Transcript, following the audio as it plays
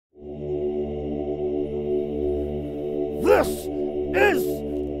This is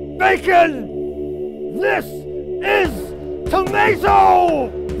bacon! This is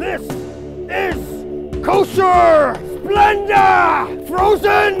tomato! This is kosher! Splenda!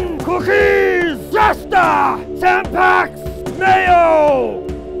 Frozen cookies! Jasta! Tampax! Mayo!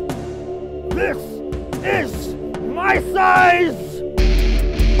 This is my size!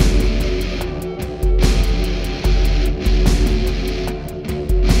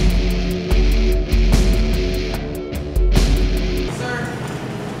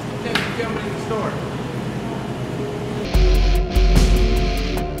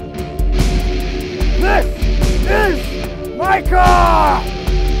 This is my car!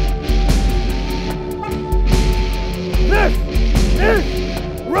 This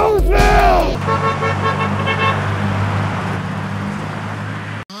is Roseville!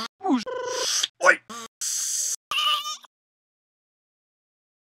 Oi.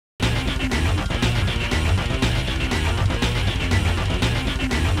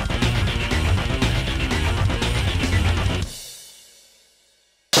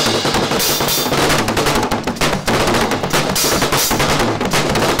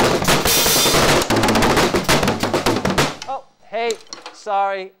 Hey,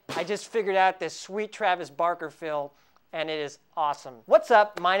 sorry, I just figured out this sweet Travis Barker fill, and it is awesome. What's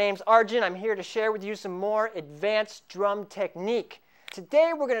up? My name's Arjun. I'm here to share with you some more advanced drum technique.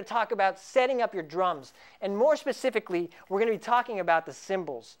 Today we're going to talk about setting up your drums, and more specifically, we're going to be talking about the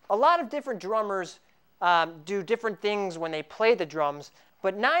cymbals. A lot of different drummers do different things when they play the drums,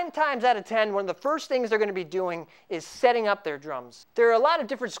 but 9 times out of 10, one of the first things they're going to be doing is setting up their drums. There are a lot of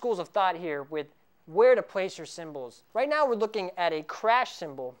different schools of thought here with where to place your cymbals. Right now we're looking at a crash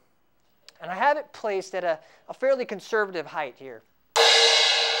cymbal, and I have it placed at a fairly conservative height here.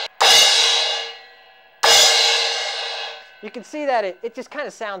 You can see that it just kind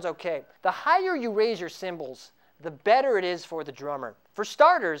of sounds okay. The higher you raise your cymbals, the better it is for the drummer. For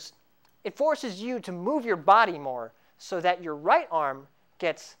starters, it forces you to move your body more so that your right arm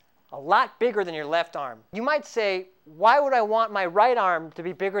gets a lot bigger than your left arm. You might say, why would I want my right arm to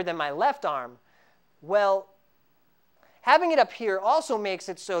be bigger than my left arm? Well, having it up here also makes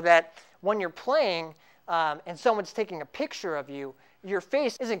it so that when you're playing and someone's taking a picture of you, your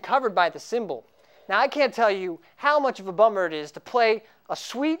face isn't covered by the cymbal. Now, I can't tell you how much of a bummer it is to play a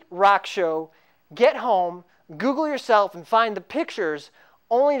sweet rock show, get home, Google yourself, and find the pictures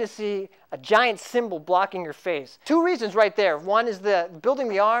only to see a giant cymbal blocking your face. 2 reasons right there. One is the building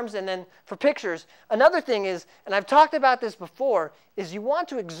the arms, and then for pictures. Another thing is, and I've talked about this before, is you want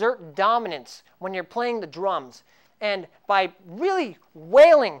to exert dominance when you're playing the drums. And by really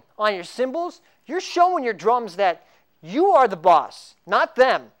wailing on your cymbals, you're showing your drums that you are the boss, not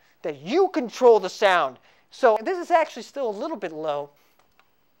them, that you control the sound. So this is actually still a little bit low.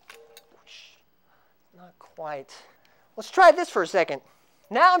 Not quite. Let's try this for a second.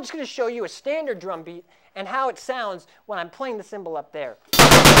 Now I'm just going to show you a standard drum beat and how it sounds when I'm playing the cymbal up there.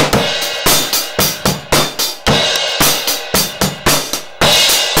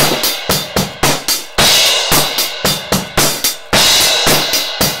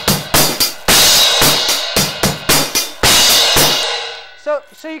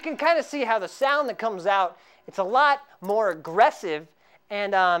 So you can kind of see how the sound that comes out, it's a lot more aggressive,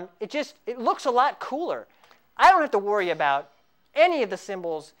 and it looks a lot cooler. I don't have to worry about any of the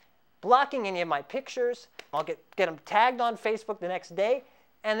cymbals blocking any of my pictures. I'll get them tagged on Facebook the next day,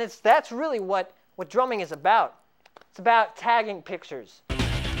 and that's really what drumming is about. It's about tagging pictures.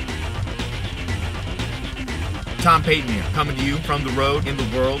 Tom Payton here, coming to you from the road, in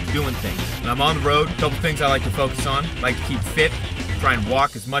the world, doing things. When I'm on the road, a couple things I like to focus on. I like to keep fit, try and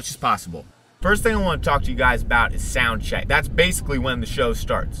walk as much as possible. First thing I want to talk to you guys about is sound check. That's basically when the show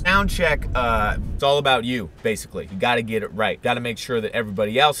starts. Sound check, it's all about you, basically. You gotta get it right. Gotta make sure that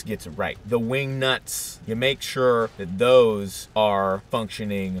everybody else gets it right. The wing nuts, you make sure that those are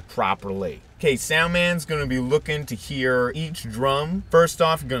functioning properly. Okay, sound man's gonna be looking to hear each drum. First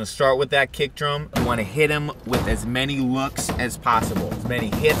off, you're gonna start with that kick drum. You wanna hit him with as many looks as possible, as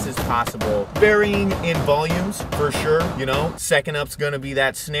many hits as possible. Varying in volumes, for sure, you know. Second up's gonna be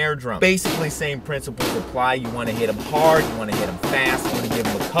that snare drum. Basically, same principles apply. You wanna hit him hard, you wanna hit him fast, you wanna give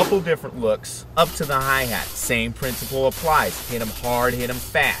him a couple different looks. Up to the hi-hat, same principle applies. Hit him hard, hit him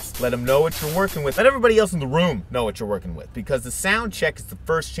fast. Let him know what you're working with. Let everybody else in the room know what you're working with, because the sound check is the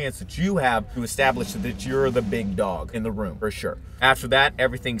first chance that you have to establish that you're the big dog in the room, for sure. After that,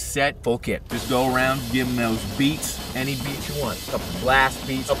 everything's set, full kit. Just go around, give them those beats, any beats you want. A couple blast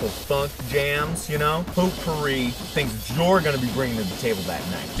beats, a couple funk jams, you know? Potpourri, things that you're gonna be bringing to the table that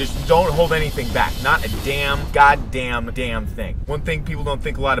night. Just don't hold anything back. Not a damn, goddamn thing. One thing people don't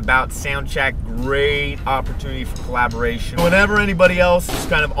think a lot about. Soundcheck, great opportunity for collaboration. Whenever anybody else is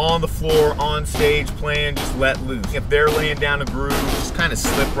kind of on the floor, on stage, playing, just let loose. If they're laying down a groove, just kind of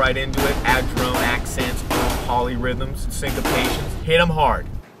slip right into it, add your own accents, polyrhythms, syncopations, hit them hard.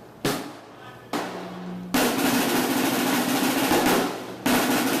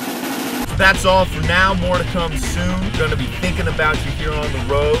 That's all for now. More to come soon. Going to be thinking about you here on the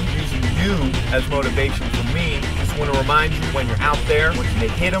road, using you as motivation for me. Just want to remind you, when you're out there, when you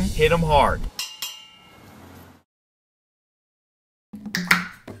hit them hard.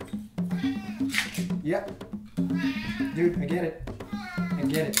 Yep. Dude, I get it. I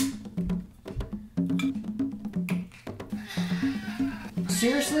get it.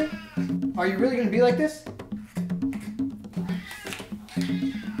 Seriously? Are you really going to be like this?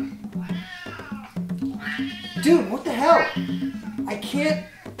 Dude, what the hell? I can't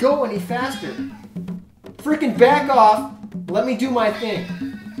go any faster. Freaking back off. Let me do my thing.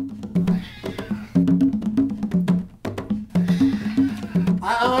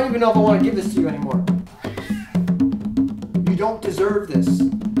 I don't even know if I want to give this to you anymore. You don't deserve this.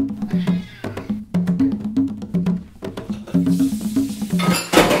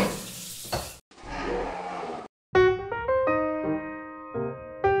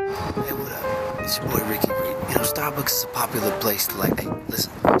 Hey, what up? It's your boy Ricky Reed. You know, Starbucks is a popular place to hey,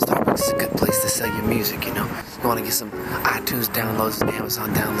 listen, Starbucks is a good place to sell your music, you know? You want to get some iTunes downloads and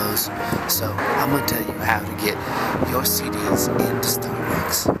Amazon downloads. So, I'm going to tell you how to get your CDs into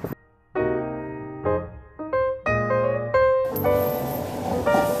Starbucks.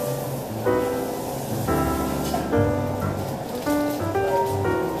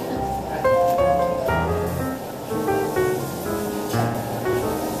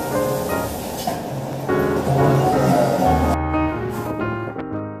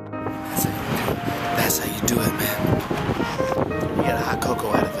 That's how you do it, man. You get a hot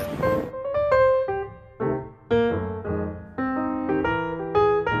cocoa out of it.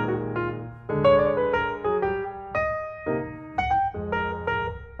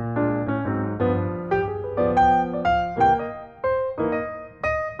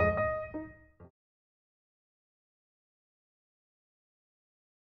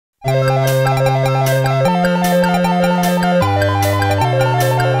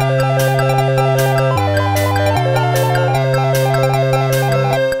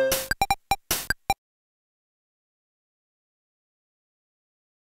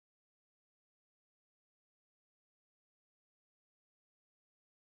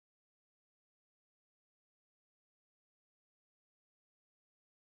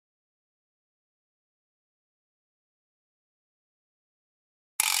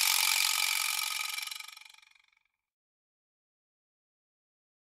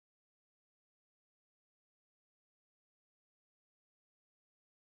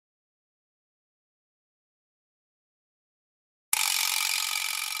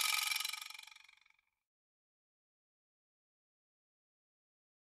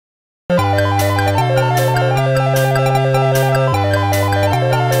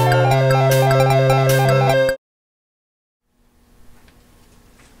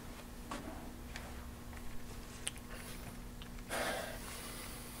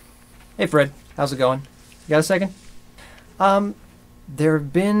 Hey Fred, how's it going? You got a second? There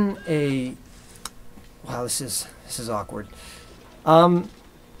have been a... Wow, this is awkward. I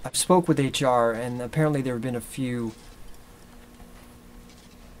spoke with HR, and apparently there have been a few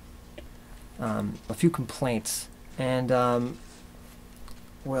complaints, and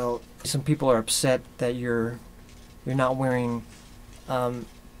well, some people are upset that you're not wearing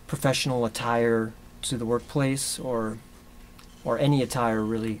professional attire to the workplace, or any attire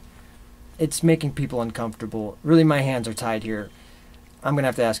really. It's making people uncomfortable. Really, my hands are tied here. I'm gonna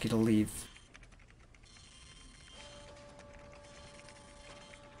have to ask you to leave.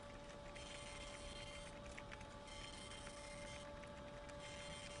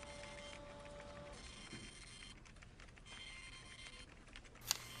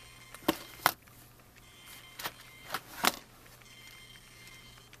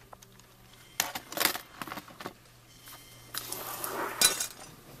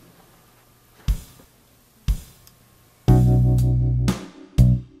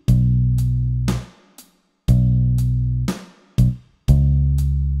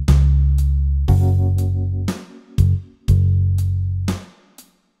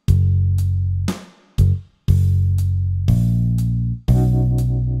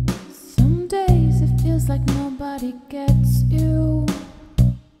 Like nobody gets you.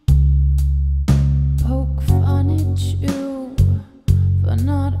 Poke fun at you for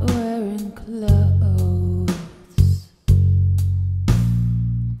not wearing clothes.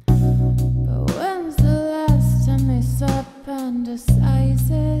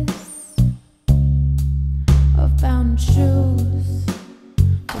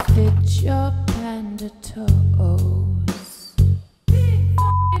 undertow.